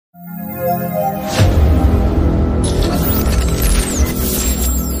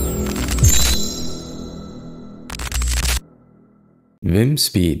Vim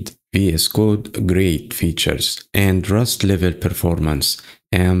speed, VS Code great features, and Rust level performance,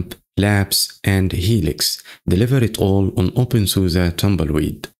 AMP, Lapce, and Helix. Deliver it all on openSUSE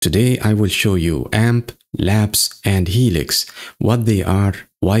Tumbleweed. Today I will show you AMP, Lapce, and Helix, what they are,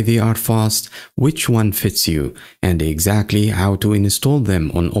 why they are fast, which one fits you, and exactly how to install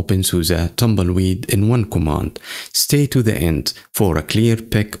them on openSUSE Tumbleweed in one command. Stay to the end for a clear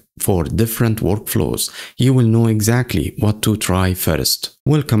pick for different workflows. You will know exactly what to try first.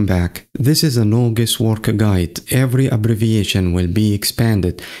 Welcome back. This is a no-guesswork guide. Every abbreviation will be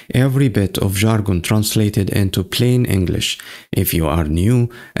expanded, every bit of jargon translated into plain English. If you are new,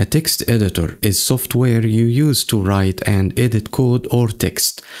 a text editor is software you use to write and edit code or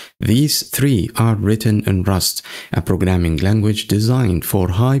text. These three are written in Rust, a programming language designed for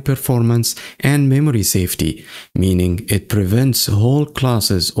high performance and memory safety, meaning it prevents whole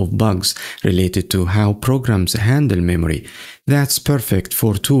classes of bugs related to how programs handle memory. That's perfect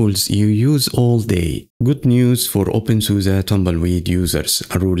for tools you use all day. Good news for openSUSE Tumbleweed users,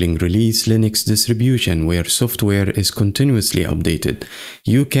 a rolling release Linux distribution where software is continuously updated.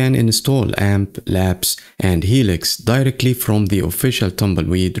 You can install AMP, Lapce, and Helix directly from the official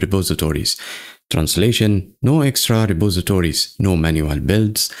Tumbleweed repositories. Translation: no extra repositories, no manual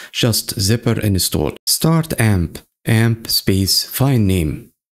builds, just zypper install. Start AMP, AMP space file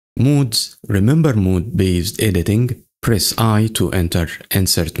name. Modes: remember mode-based editing. Press I to enter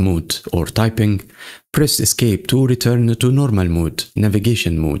insert mode or typing. Press escape to return to normal mode,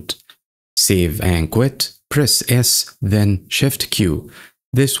 navigation mode. Save and quit. Press S, then Shift Q.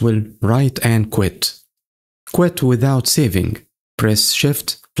 This will write and quit. Quit without saving. Press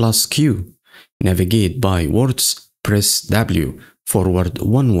Shift plus Q. Navigate by words. Press W. Forward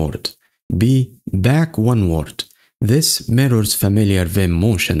one word. B. Back one word. This mirrors familiar Vim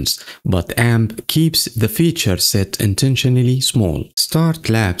motions, but AMP keeps the feature set intentionally small. Start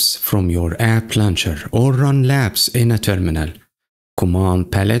Lapce from your app launcher or run Lapce in a terminal.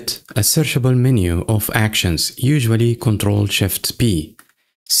 Command palette, a searchable menu of actions, usually Ctrl-Shift-P.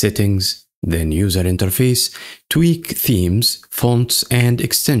 Settings, then user interface, tweak themes, fonts, and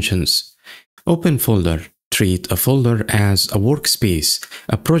extensions. Open folder. Treat a folder as a workspace,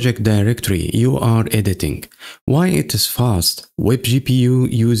 a project directory you are editing. Why it is fast?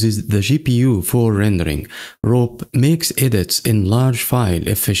 wgpu uses the GPU for rendering. Rope makes edits in large file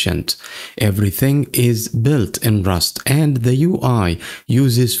efficient. Everything is built in Rust and the UI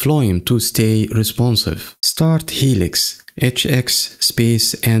uses Floem to stay responsive. Start Helix, HX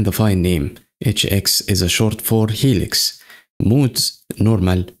space and the file name. HX is a short for Helix. Modes,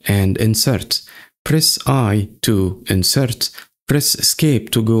 normal and insert. Press I to insert, press escape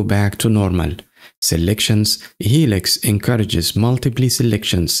to go back to normal. Selections: Helix encourages multiple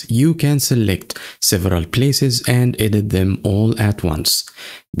selections. You can select several places and edit them all at once.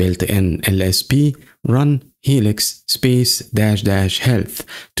 Built-in LSP, run Helix space -- health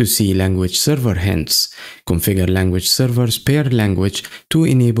to see language server hints. Configure language servers per language to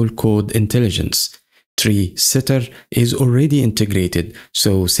enable code intelligence. Tree setter is already integrated,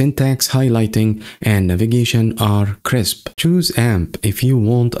 so syntax highlighting and navigation are crisp. Choose AMP if you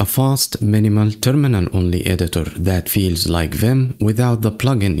want a fast, minimal, terminal-only editor that feels like Vim without the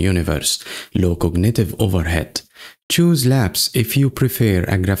plugin universe, low cognitive overhead. Choose Lapce if you prefer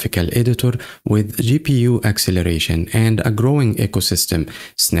a graphical editor with GPU acceleration and a growing ecosystem,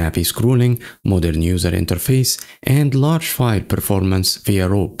 snappy scrolling, modern user interface, and large file performance via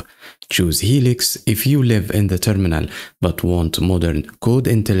rope. Choose Helix if you live in the terminal but want modern code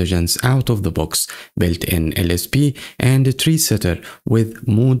intelligence out of the box, built-in LSP, and a tree setter with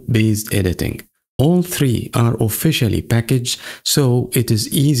mode-based editing. All three are officially packaged, so it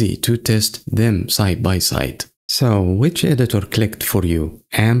is easy to test them side by side. So, which editor clicked for you?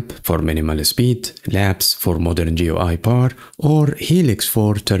 AMP for minimal speed, Lapce for modern GUI power, or Helix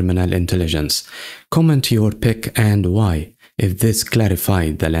for terminal intelligence? Comment your pick and why. If this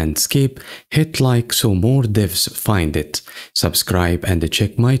clarified the landscape, hit like so more devs find it. Subscribe and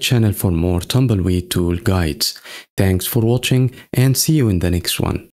check my channel for more Tumbleweed tool guides. Thanks for watching and see you in the next one.